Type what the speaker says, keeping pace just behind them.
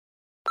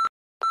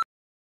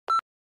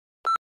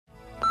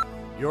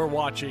You're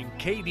watching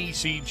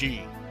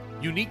KDCG,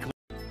 uniquely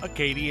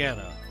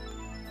Acadiana,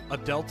 a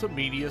Delta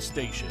Media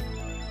station.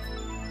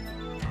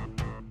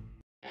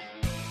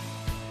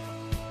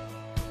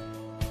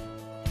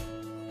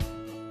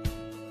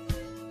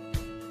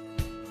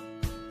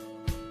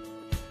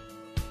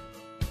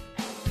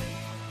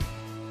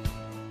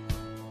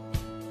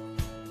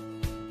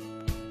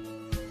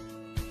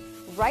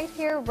 Right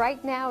here,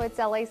 right now, it's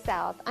LA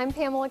South. I'm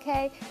Pamela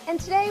Kay, and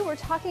today we're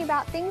talking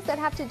about things that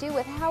have to do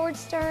with Howard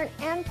Stern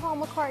and Paul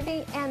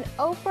McCartney and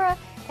Oprah,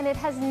 and it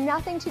has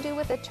nothing to do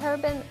with a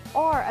turban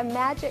or a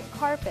magic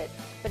carpet,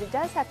 but it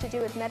does have to do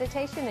with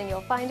meditation, and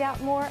you'll find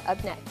out more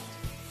up next.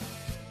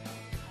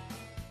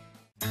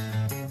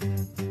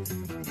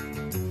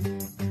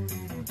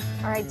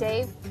 All right,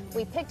 Dave,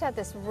 we picked out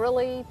this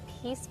really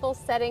peaceful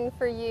setting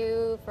for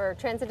you for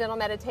transcendental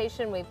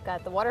meditation. We've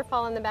got the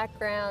waterfall in the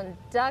background,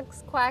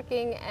 ducks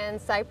quacking, and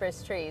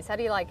cypress trees. How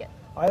do you like it?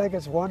 I think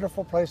it's a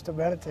wonderful place to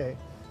meditate,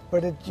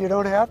 but you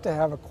don't have to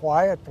have a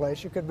quiet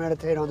place. You could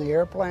meditate on the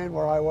airplane,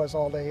 where I was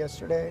all day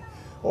yesterday,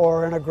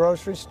 or in a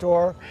grocery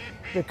store,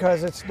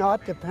 because it's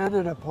not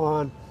dependent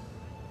upon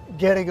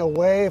getting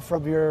away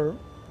from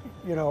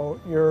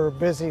your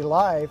busy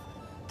life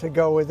to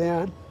go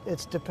within.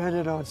 It's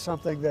dependent on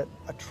something that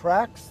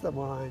attracts the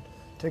mind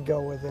to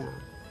go within,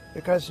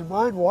 because the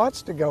mind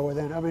wants to go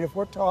within. I mean, if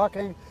we're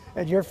talking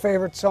and your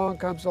favorite song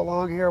comes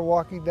along here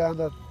walking down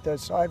the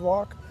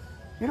sidewalk,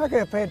 you're not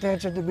going to pay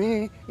attention to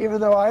me, even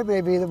though I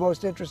may be the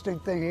most interesting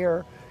thing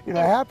here,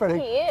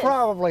 happening.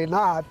 Probably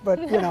not, but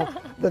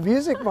the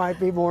music might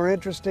be more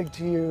interesting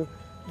to you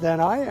than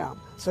I am.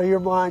 So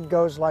your mind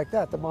goes like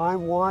that. The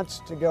mind wants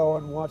to go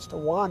and wants to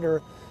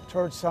wander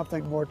towards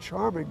something more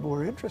charming,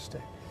 more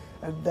interesting.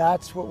 And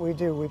that's what we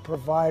do. We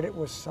provide it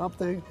with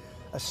something,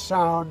 a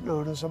sound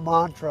known as a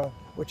mantra,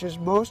 which is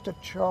most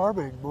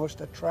charming,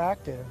 most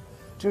attractive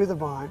to the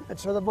mind. And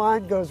so the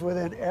mind goes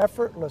within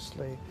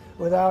effortlessly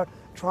without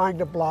trying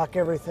to block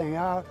everything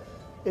out.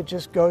 It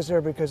just goes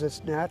there because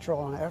it's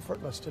natural and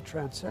effortless to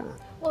transcend.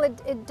 Well,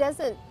 it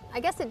doesn't, I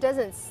guess it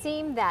doesn't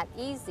seem that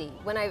easy.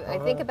 When I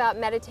think about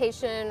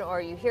meditation,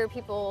 or you hear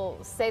people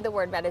say the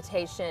word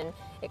meditation,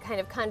 it kind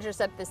of conjures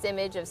up this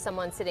image of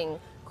someone sitting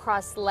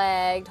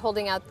cross-legged,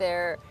 holding out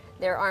their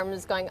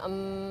arms, going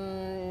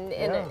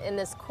in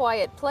this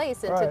quiet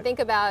place. And to think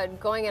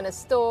about going in a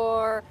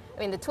store, I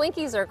mean, the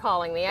Twinkies are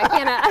calling me.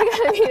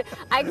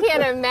 I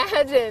can't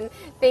imagine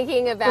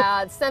thinking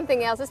about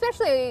something else,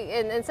 especially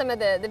in some of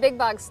the big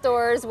box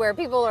stores where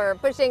people are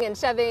pushing and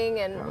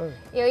shoving, and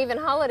even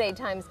holiday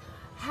times.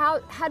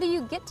 How do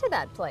you get to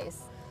that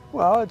place?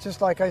 Well, it's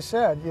just like I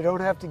said, you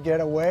don't have to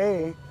get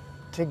away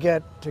to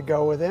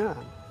go within.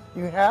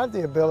 You have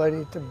the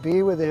ability to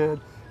be within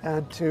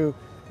and to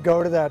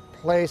go to that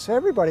place.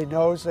 Everybody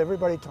knows,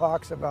 everybody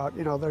talks about,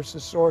 there's a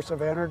source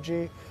of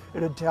energy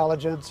and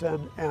intelligence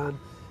and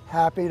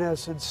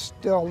happiness and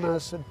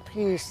stillness and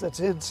peace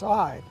that's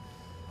inside.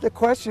 The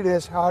question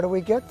is, how do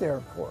we get there,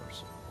 of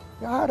course?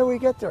 How do we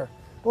get there?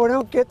 Well, we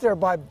don't get there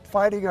by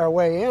fighting our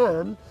way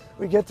in.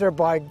 We get there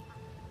by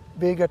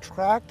being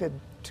attracted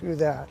to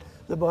that.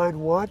 The mind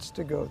wants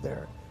to go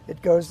there. It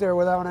goes there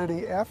without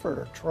any effort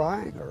or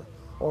trying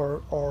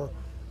or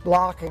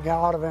blocking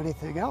out of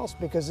anything else,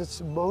 because it's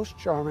the most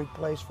charming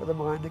place for the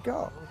mind to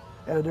go.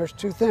 And there's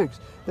two things.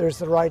 There's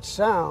the right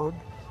sound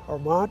or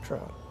mantra,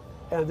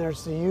 and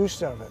there's the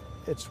use of it,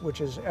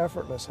 which is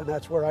effortless, and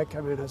that's where I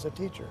come in as a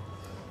teacher.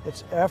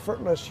 It's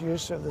effortless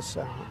use of the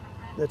sound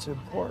that's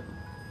important.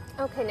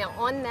 Okay, now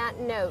on that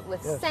note,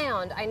 with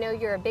sound, I know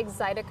you're a big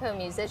Zydeco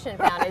musician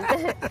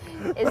fan.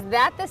 Is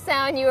that the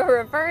sound you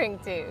were referring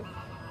to?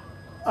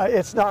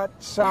 It's not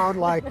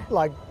sound like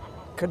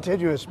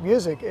continuous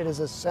music. It is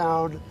a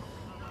sound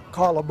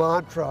called a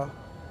mantra.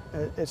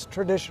 It's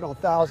traditional,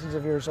 thousands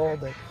of years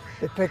old. They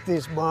pick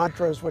these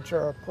mantras which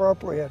are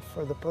appropriate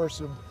for the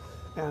person,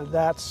 and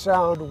that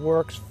sound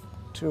works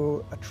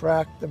to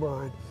attract the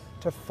mind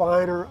to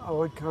finer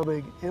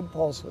oncoming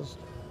impulses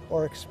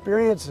or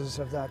experiences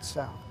of that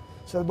sound.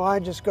 So the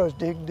mind just goes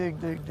ding, ding,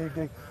 ding, ding,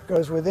 ding,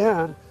 goes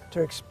within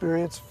to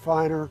experience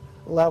finer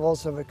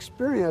levels of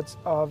experience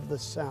of the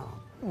sound.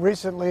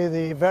 Recently,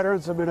 the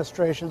Veterans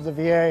Administration, the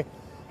VA,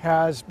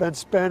 has been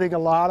spending a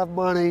lot of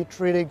money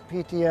treating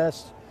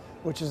PTS,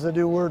 which is the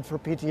new word for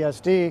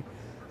PTSD,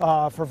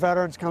 for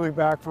veterans coming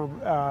back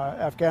from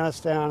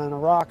Afghanistan and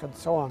Iraq and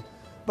so on.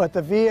 But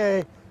the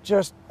VA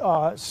just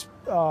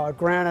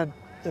granted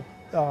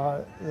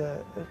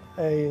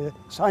a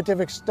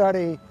scientific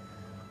study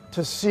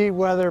to see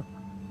whether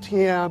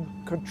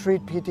TM could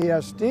treat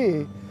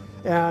PTSD,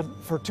 and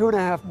for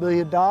 $2.5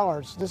 million.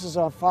 This is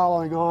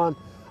following on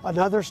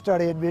another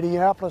study in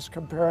Minneapolis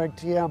comparing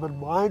TM and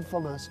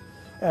mindfulness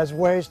as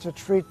ways to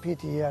treat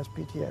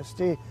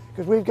PTSD,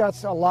 because we've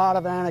got a lot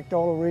of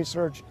anecdotal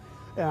research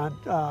and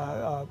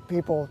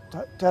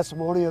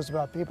testimonials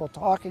about people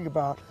talking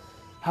about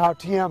how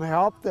TM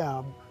helped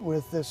them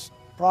with this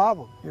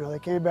problem. They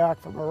came back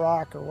from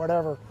Iraq or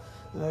whatever,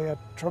 they had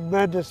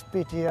tremendous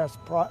PTS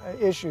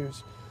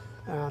issues,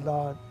 and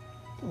a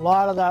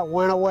lot of that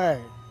went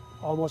away.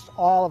 Almost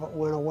all of it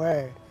went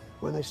away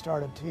when they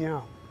started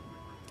TM.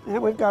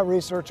 And we've got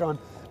research on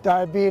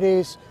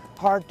diabetes,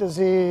 heart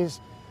disease,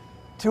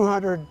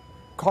 200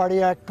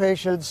 cardiac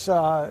patients.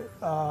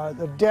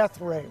 The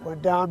death rate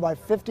went down by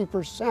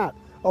 50%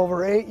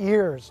 over 8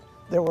 years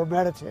that were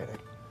meditating,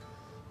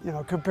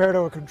 compared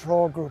to a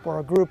control group or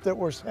a group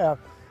that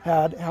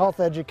had health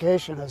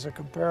education as a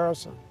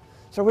comparison.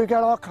 So we've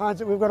got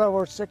we've got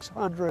over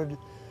 600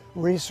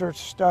 research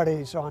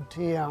studies on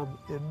TM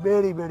in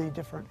many, many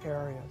different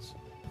areas.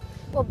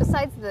 Well,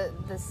 besides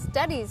the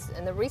studies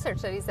and the research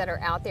studies that are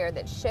out there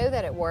that show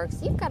that it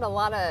works, you've got a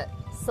lot of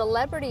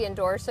celebrity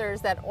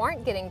endorsers that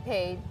aren't getting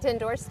paid to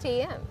endorse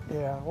TM.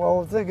 Yeah,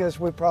 well, the thing is,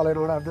 we probably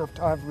don't have enough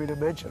time for me to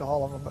mention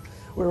all of them, but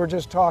we were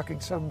just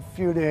talking some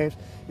few names.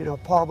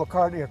 Paul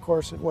McCartney, of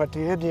course, went to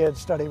India and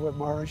studied with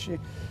Maharishi,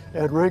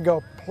 and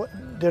Ringo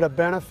did a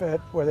benefit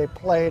where they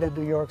played in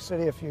New York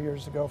City a few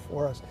years ago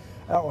for us.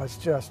 That was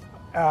just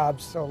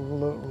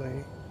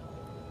absolutely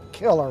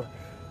killer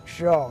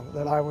show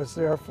that I was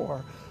there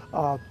for.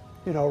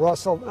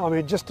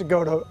 Russell, just to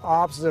go to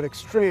opposite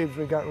extremes,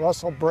 we've got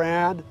Russell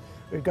Brand,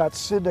 we've got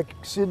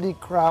Cindy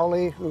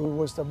Crowley, who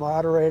was the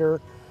moderator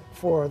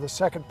for the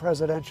second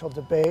presidential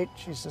debate.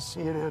 She's the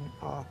CNN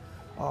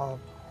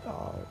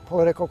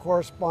political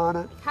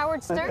correspondent.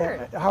 Howard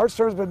Stern. Howard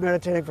Stern's been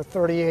meditating for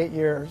 38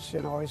 years.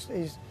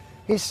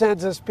 He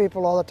sends us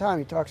people all the time.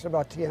 He talks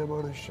about TM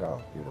on his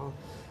show,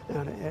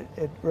 and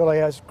it really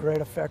has great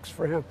effects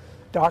for him.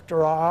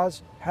 Dr.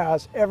 Oz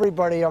has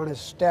everybody on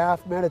his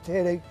staff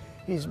meditating.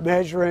 He's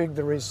measuring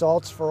the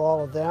results for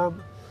all of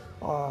them.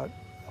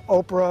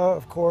 Oprah,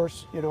 of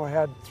course,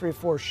 had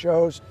 3-4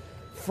 shows,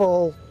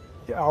 full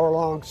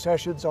hour-long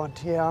sessions on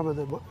TM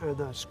in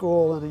the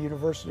school and the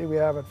university we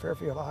have in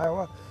Fairfield,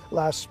 Iowa,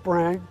 last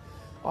spring.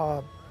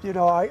 I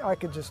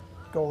could just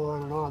go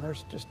on and on.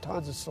 There's just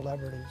tons of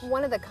celebrities.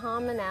 One of the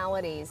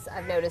commonalities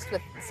I've noticed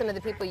with some of the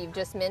people you've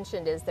just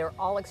mentioned is they're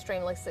all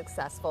extremely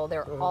successful.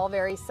 They're all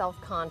very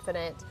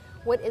self-confident.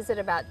 What is it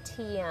about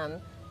TM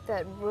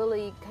that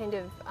really kind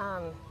of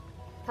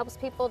helps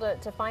people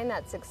to find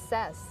that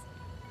success?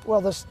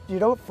 Well, you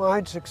don't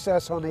find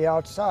success on the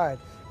outside.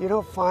 You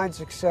don't find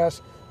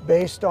success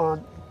based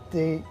on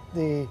the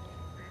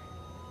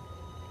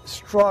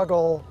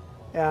struggle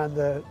and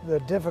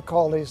the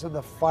difficulties and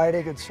the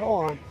fighting and so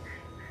on.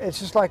 It's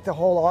just like the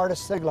whole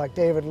artist thing, like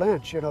David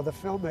Lynch, the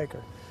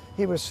filmmaker.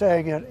 He was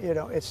saying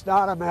it's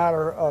not a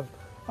matter of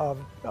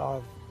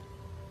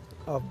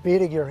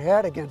beating your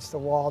head against the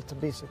wall to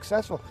be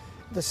successful.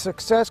 The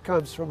success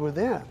comes from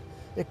within.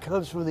 It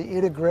comes from the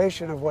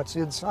integration of what's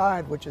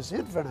inside, which is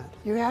infinite.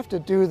 You have to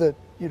do the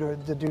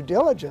due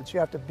diligence. You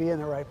have to be in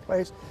the right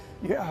place.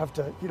 You have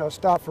to,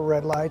 stop for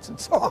red lights and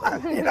so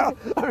on.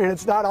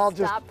 It's not all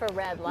just stop for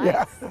red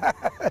lights. Yeah.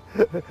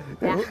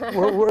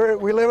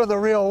 We live in the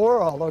real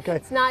world, okay?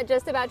 It's not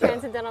just about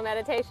transcendental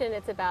meditation.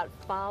 It's about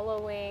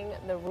following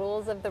the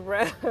rules of the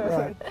road.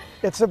 Right.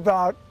 It's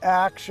about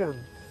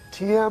action.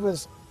 TM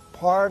is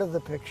part of the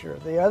picture.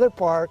 The other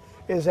part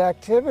is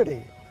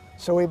activity.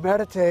 So we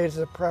meditate as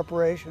a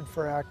preparation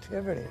for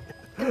activity.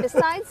 And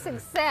besides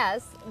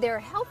success, there are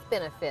health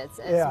benefits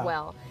as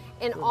well.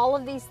 And all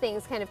of these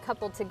things kind of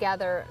coupled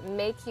together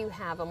make you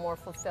have a more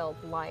fulfilled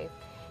life.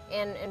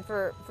 And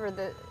for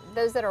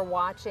those that are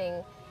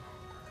watching,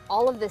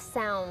 all of this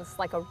sounds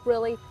like a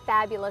really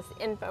fabulous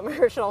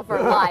infomercial for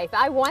life.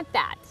 I want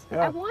that.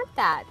 I want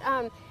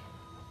that.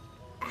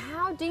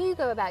 How do you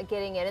go about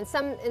getting it?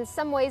 In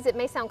some ways, it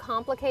may sound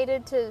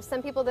complicated to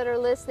some people that are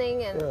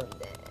listening, and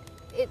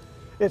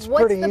it's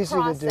what's pretty the easy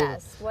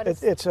process? to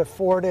do. It's a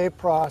 4-day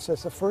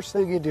process. The first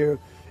thing you do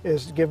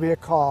is give me a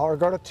call or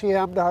go to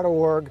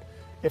tm.org.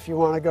 If you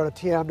want to go to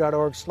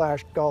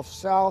tm.org/Gulf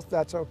South,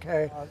 that's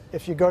okay.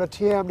 If you go to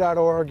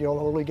tm.org, you'll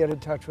only get in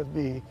touch with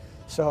me.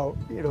 So,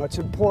 it's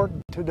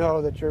important to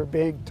know that you're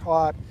being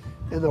taught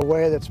in the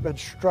way that's been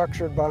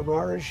structured by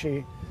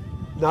Maharishi.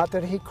 Not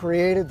that he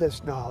created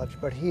this knowledge,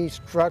 but he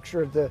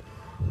structured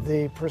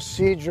the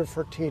procedure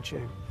for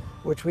teaching,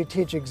 which we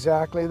teach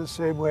exactly in the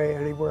same way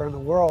anywhere in the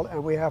world.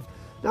 And we have,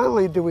 not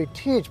only do we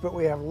teach, but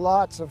we have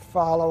lots of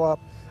follow-up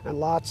and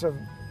lots of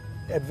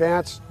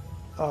advanced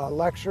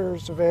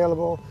lectures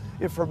available,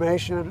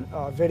 information,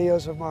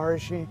 videos of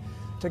Maharishi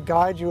to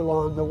guide you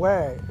along the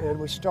way. And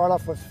we start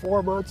off with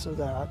 4 months of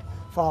that,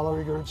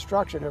 following your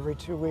instruction. Every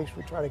 2 weeks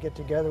we try to get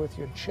together with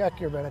you and check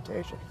your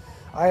meditation.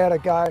 I had a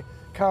guy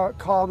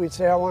call me and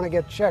say, I want to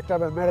get checked.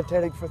 I've been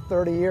meditating for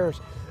 30 years.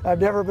 I've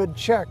never been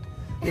checked.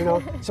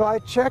 So I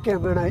check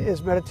him and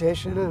his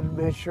meditation and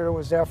made sure it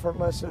was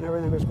effortless and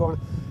everything was going.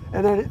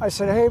 And then I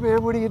said, hey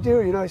man, what do you do?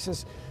 He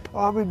says,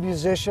 oh, I'm a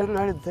musician, and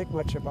I didn't think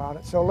much about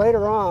it. So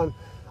later on,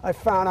 I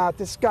found out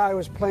this guy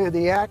was playing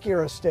the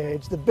Acura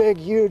stage, the big,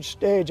 huge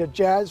stage at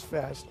Jazz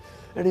Fest,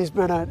 and he's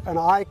been an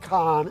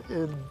icon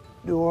in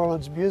New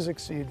Orleans music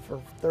scene for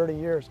 30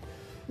 years.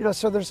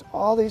 So there's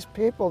all these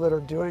people that are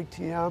doing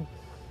TM,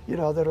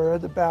 that are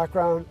in the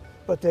background,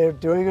 but they're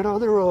doing it on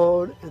their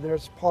own, and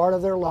it's part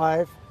of their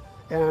life,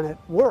 and it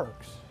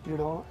works,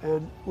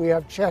 and we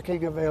have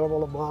checking available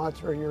to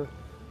monitor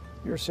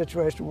your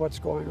situation, what's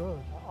going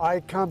on. I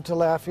come to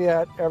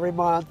Lafayette every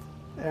month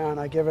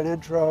and I give an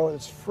intro.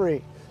 It's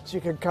free. So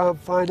you can come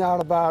find out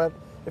about it.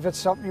 If it's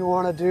something you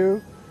want to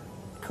do,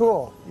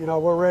 cool. You know,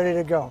 we're ready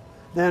to go.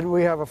 Then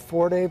we have a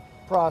 4-day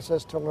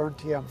process to learn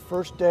TM.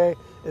 First day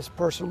is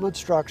personal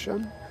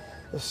instruction.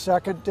 The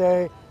second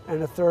day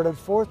and the third and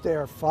fourth day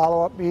are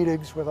follow-up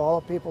meetings with all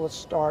the people that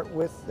start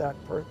with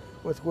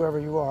with whoever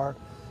you are.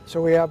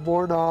 So we have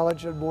more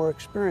knowledge and more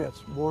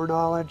experience. More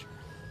knowledge.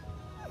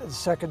 The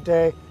second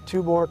day,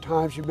 2 more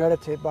times you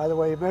meditate. By the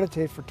way, you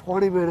meditate for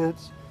 20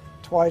 minutes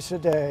twice a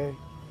day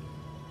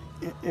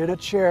in a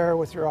chair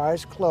with your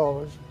eyes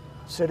closed,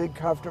 sitting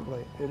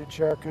comfortably. And a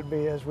chair can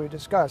be, as we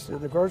discussed, in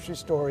the grocery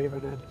store,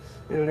 even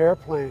in an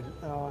airplane,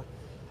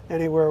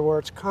 anywhere where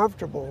it's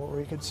comfortable, where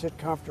you can sit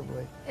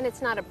comfortably. And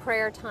it's not a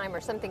prayer time or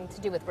something to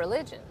do with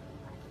religion.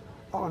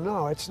 Oh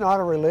no, it's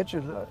not a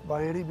religion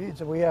by any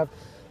means. We have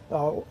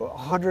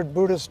 100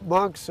 Buddhist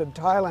monks in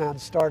Thailand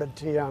started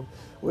TM.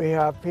 We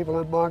have people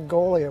in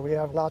Mongolia. We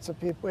have lots of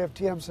people. We have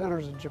TM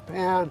centers in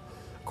Japan.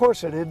 Of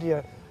course, in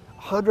India,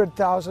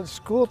 100,000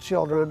 school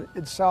children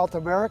in South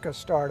America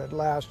started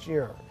last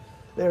year.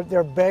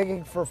 They're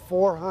begging for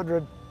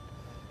 400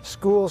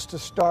 schools to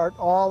start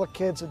all the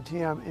kids in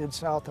TM in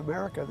South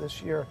America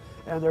this year,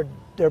 and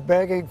they're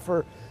begging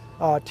for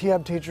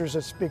TM teachers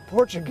that speak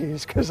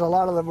Portuguese, because a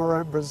lot of them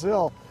are in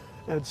Brazil,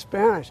 and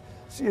Spanish.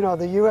 So, you know,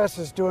 the U.S.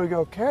 is doing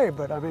okay,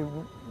 but I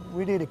mean,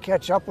 we need to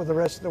catch up with the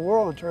rest of the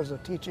world in terms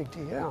of teaching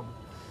TM.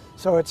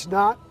 So it's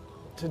not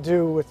to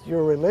do with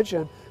your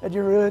religion, and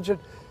your religion,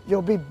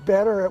 you'll be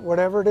better at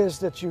whatever it is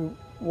that you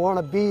want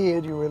to be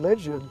in your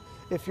religion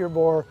if you're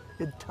more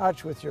in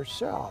touch with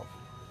yourself,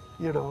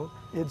 you know,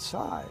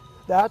 inside.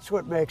 That's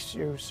what makes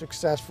you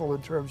successful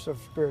in terms of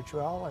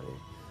spirituality.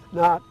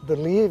 Not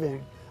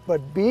believing,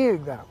 but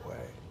being that way.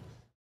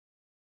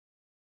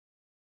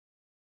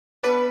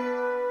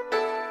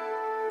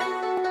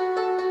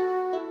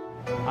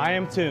 I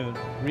am Toon,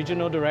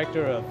 Regional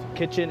Director of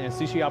Kitchen and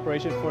Sushi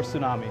Operation for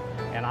Tsunami,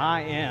 and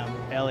I am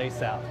LA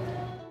South.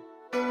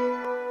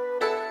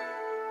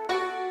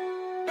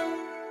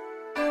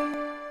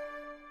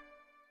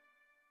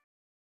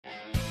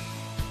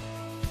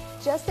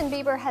 Justin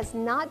Bieber has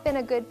not been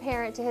a good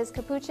parent to his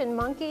capuchin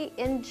monkey.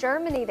 In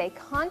Germany, they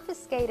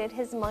confiscated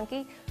his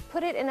monkey,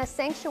 put it in a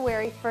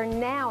sanctuary for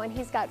now, and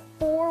he's got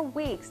 4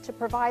 weeks to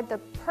provide the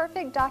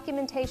perfect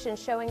documentation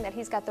showing that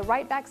he's got the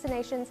right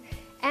vaccinations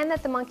and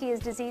that the monkey is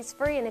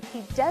disease-free. And if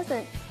he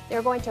doesn't,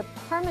 they're going to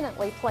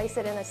permanently place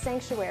it in a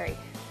sanctuary.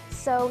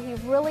 So he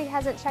really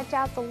hasn't checked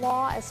out the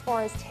law as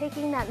far as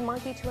taking that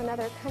monkey to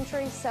another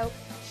country. So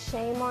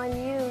shame on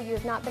you. You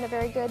have not been a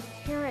very good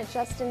parent,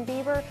 Justin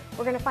Bieber.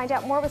 We're going to find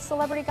out more with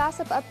celebrity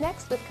gossip up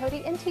next with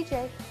Cody and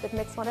TJ with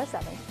Mix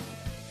 107.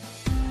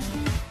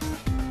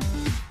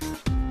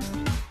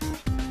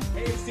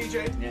 Hey, it's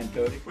TJ and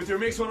Cody with your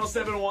Mix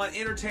 107.1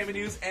 entertainment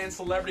news and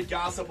celebrity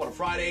gossip on a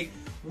Friday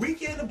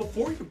weekend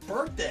before your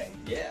birthday.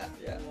 Yeah.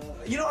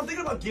 You know, I'm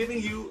thinking about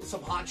giving you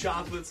some hot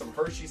chocolate, some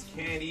Hershey's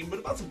candy, but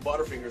about some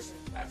Butterfingers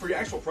for your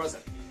actual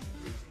present.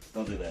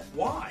 Don't do that.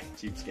 Why?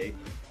 Cheapskate.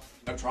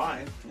 I'm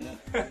trying.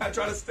 Yeah. I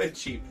try to stay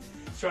cheap.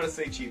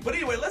 But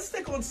anyway, let's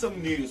stick on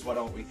some news, why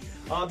don't we?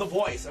 The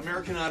Voice,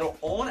 American Idol,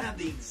 on at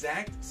the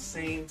exact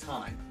same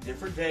time.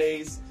 Different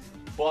days,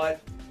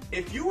 but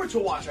if you were to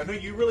watch, I know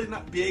you're really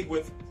not big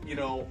with, you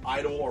know,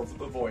 Idol or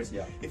The Voice.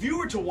 Yeah. If you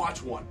were to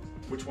watch one,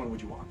 which one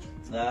would you watch?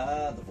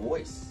 The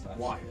Voice.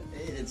 Why?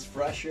 It's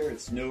fresher,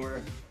 it's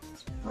newer,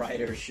 it's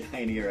brighter,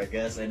 shinier, I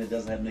guess, and it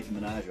doesn't have Nicki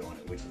Minaj on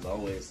it, which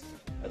is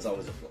that's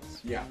always a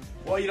plus. Yeah.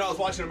 Well, you know, I was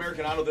watching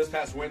American Idol this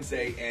past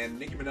Wednesday, and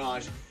Nicki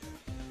Minaj,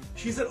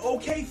 she's an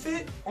okay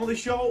fit on the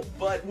show,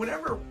 but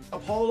whenever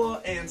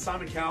Paula and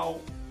Simon Cowell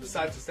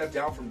decided to step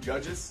down from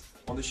judges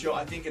on the show,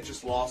 I think it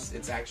just lost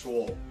its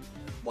actual,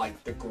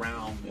 like, the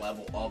ground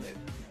level of it.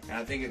 And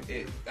I think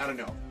it I don't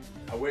know.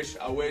 I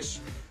wish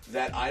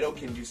that Idol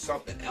can do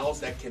something else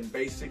that can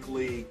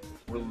basically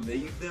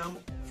relieve them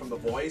from The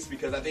Voice,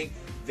 because I think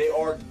they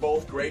are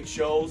both great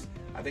shows.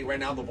 I think right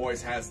now The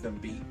Voice has them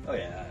beat. Oh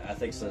yeah, I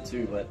think so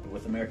too, but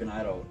with American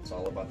Idol, it's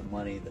all about the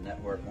money. The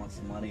network wants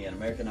the money, and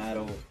American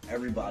Idol,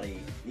 everybody,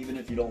 even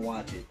if you don't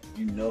watch it,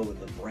 you know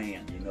the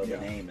brand, you know the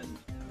name, and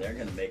they're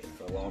going to make it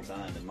for a long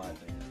time, in my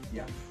opinion.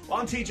 Yeah. Well,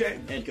 I'm TJ.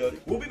 And Cody.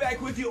 We'll be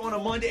back with you on a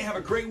Monday. Have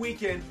a great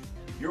weekend.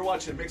 You're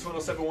watching Mix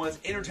 107.1's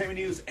entertainment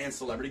news and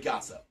celebrity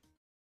gossip.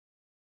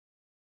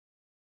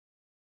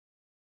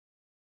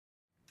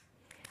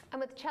 I'm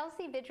with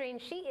Chelsea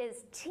Vidrine. She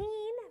is Teen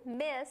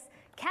Miss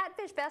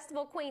Catfish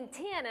Festival Queen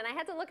 10, and I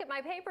had to look at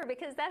my paper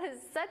because that is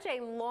such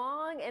a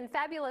long and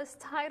fabulous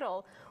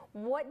title.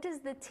 What does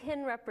the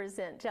 10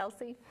 represent,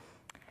 Chelsea?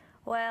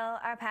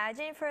 Well, our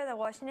pageant for the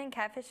Washington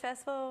Catfish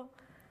Festival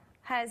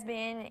has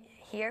been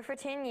here for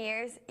 10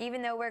 years.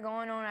 Even though we're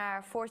going on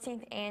our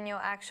 14th annual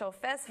actual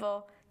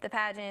festival, the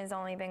pageant has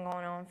only been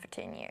going on for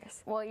 10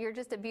 years. Well, you're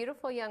just a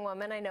beautiful young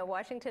woman. I know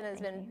Washington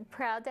has been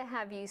proud to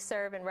have you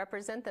serve and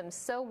represent them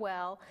so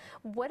well.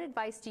 What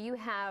advice do you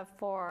have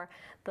for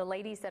the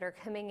ladies that are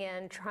coming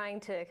in trying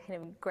to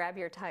kind of grab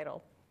your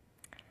title?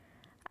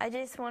 I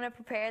just want to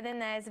prepare them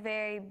that it's a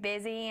very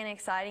busy and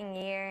exciting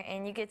year,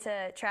 and you get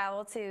to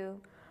travel to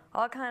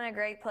all kind of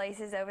great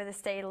places over the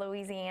state of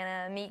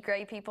Louisiana, meet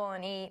great people,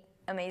 and eat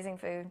amazing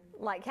food.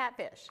 Like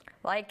catfish.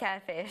 Like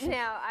catfish.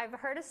 Now, I've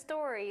heard a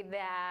story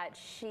that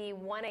she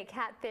won a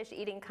catfish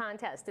eating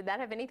contest. Did that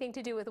have anything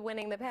to do with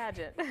winning the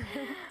pageant?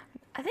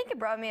 I think it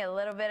brought me a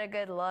little bit of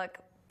good luck,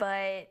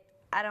 but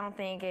I don't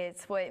think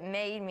it's what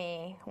made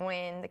me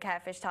win the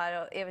catfish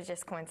title. It was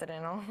just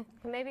coincidental.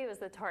 Maybe it was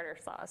the tartar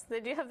sauce.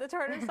 Did you have the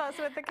tartar sauce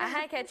with the catfish? I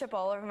had ketchup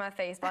all over my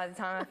face by the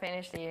time I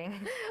finished eating.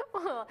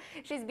 Well,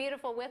 she's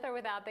beautiful with or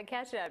without the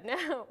ketchup.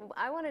 Now,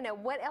 I want to know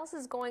what else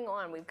is going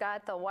on. We've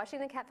got the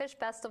Washington Catfish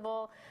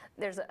Festival.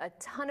 There's a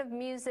ton of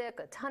music,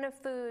 a ton of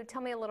food.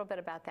 Tell me a little bit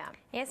about that.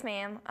 Yes,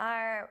 ma'am.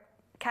 Our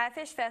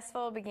Catfish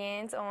Festival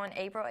begins on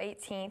April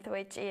 18th,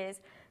 which is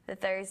the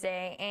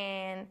Thursday,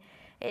 and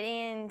it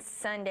ends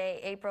Sunday,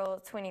 April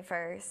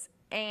 21st.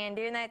 And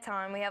during that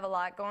time, we have a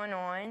lot going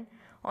on.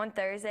 On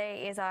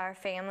Thursday is our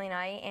family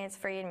night, and it's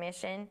free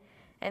admission.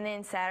 And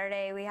then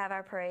Saturday, we have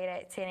our parade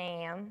at 10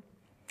 a.m.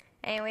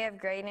 And we have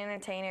great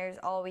entertainers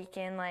all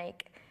weekend,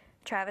 like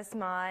Travis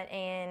Mott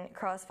and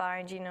Crossfire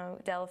and Gino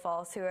Della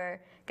Falls, who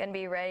are going to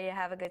be ready to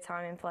have a good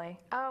time and play.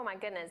 Oh my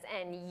goodness,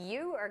 and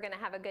you are going to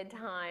have a good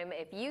time.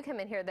 If you come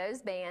and hear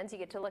those bands, you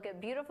get to look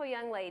at beautiful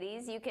young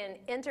ladies. You can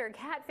enter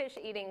catfish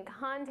eating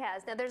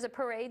contest. Now there's a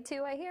parade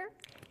too, I hear?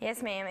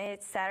 Yes, ma'am.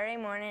 It's Saturday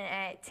morning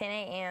at 10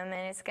 a.m.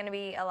 and it's going to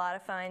be a lot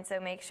of fun, so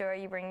make sure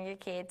you bring your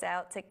kids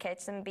out to catch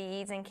some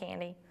beads and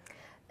candy.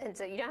 And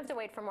so you don't have to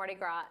wait for Mardi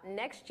Gras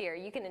next year.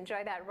 You can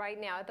enjoy that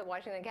right now at the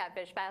Washington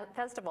Catfish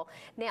Festival.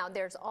 Now,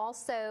 there's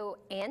also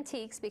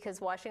antiques, because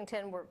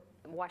Washington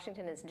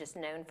is just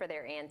known for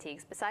their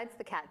antiques, besides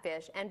the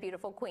catfish and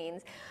beautiful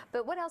queens.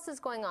 But what else is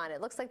going on?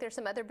 It looks like there's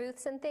some other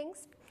booths and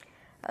things.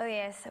 Oh,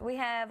 yes. We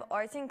have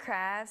arts and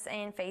crafts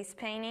and face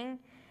painting.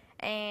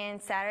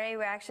 And Saturday,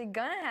 we're actually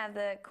going to have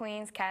the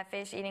Queen's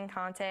Catfish Eating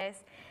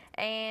Contest,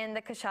 and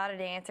the Kashada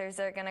dancers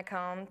are going to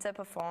come to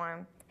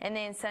perform. And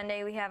then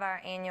Sunday, we have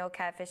our annual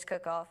Catfish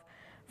Cook-Off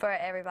for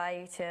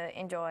everybody to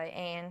enjoy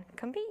and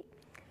compete.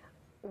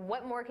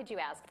 What more could you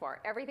ask for?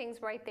 Everything's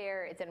right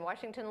there. It's in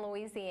Washington,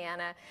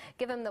 Louisiana.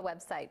 Give them the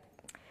website.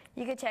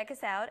 You can check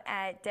us out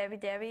at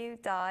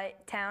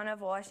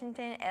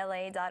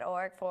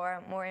www.townofwashingtonla.org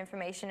for more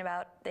information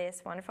about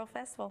this wonderful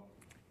festival.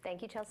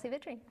 Thank you, Chelsea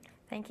Vittry.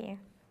 Thank you.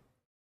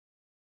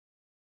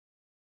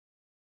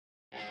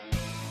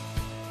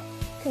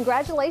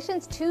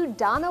 Congratulations to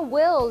Donna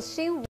Wills.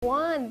 She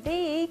won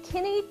the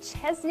Kenny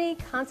Chesney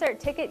concert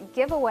ticket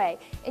giveaway.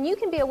 And you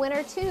can be a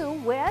winner too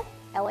with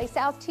LA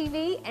South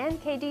TV and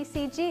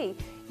KDCG.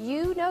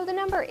 You know the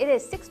number. It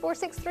is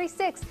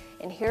 64636.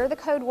 And here are the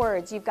code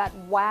words. You've got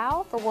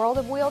WOW for World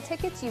of Wheel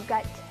tickets. You've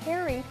got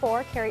Carrie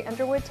for Carrie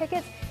Underwood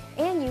tickets.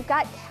 And you've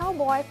got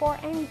Cowboy for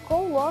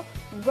Angola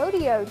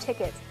Rodeo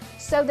tickets.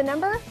 So the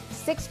number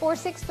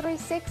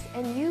 64636,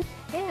 and you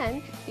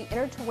can be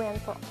entered to win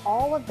for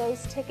all of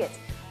those tickets.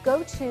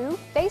 Go to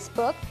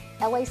Facebook,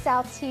 LA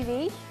South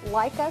TV,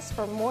 like us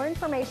for more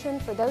information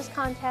for those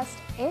contests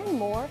and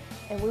more,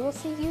 and we will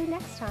see you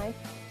next time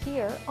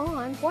here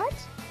on what?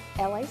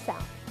 LA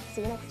South.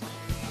 See you next time.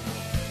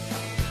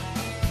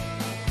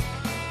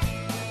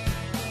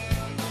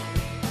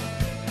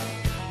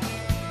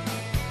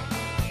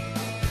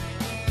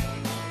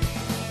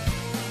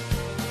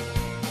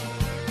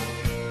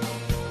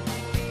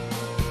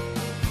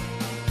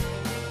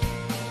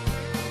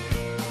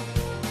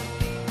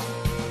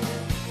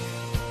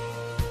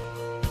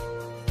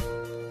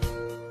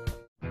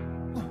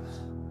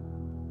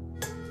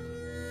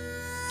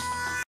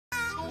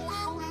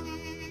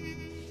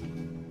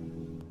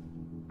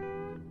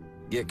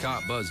 Get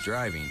caught buzz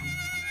driving,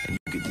 and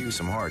you could do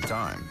some hard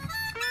time.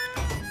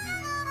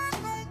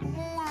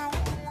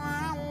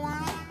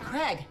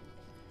 Craig,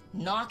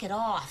 knock it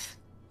off.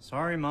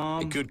 Sorry,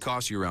 Mom. It could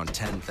cost you around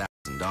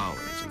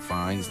 $10,000 in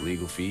fines,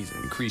 legal fees,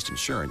 and increased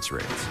insurance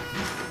rates.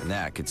 And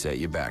that could set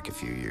you back a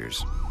few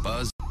years.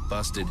 Buzzed,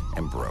 busted,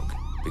 and broke.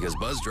 Because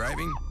buzz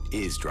driving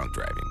is drunk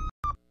driving.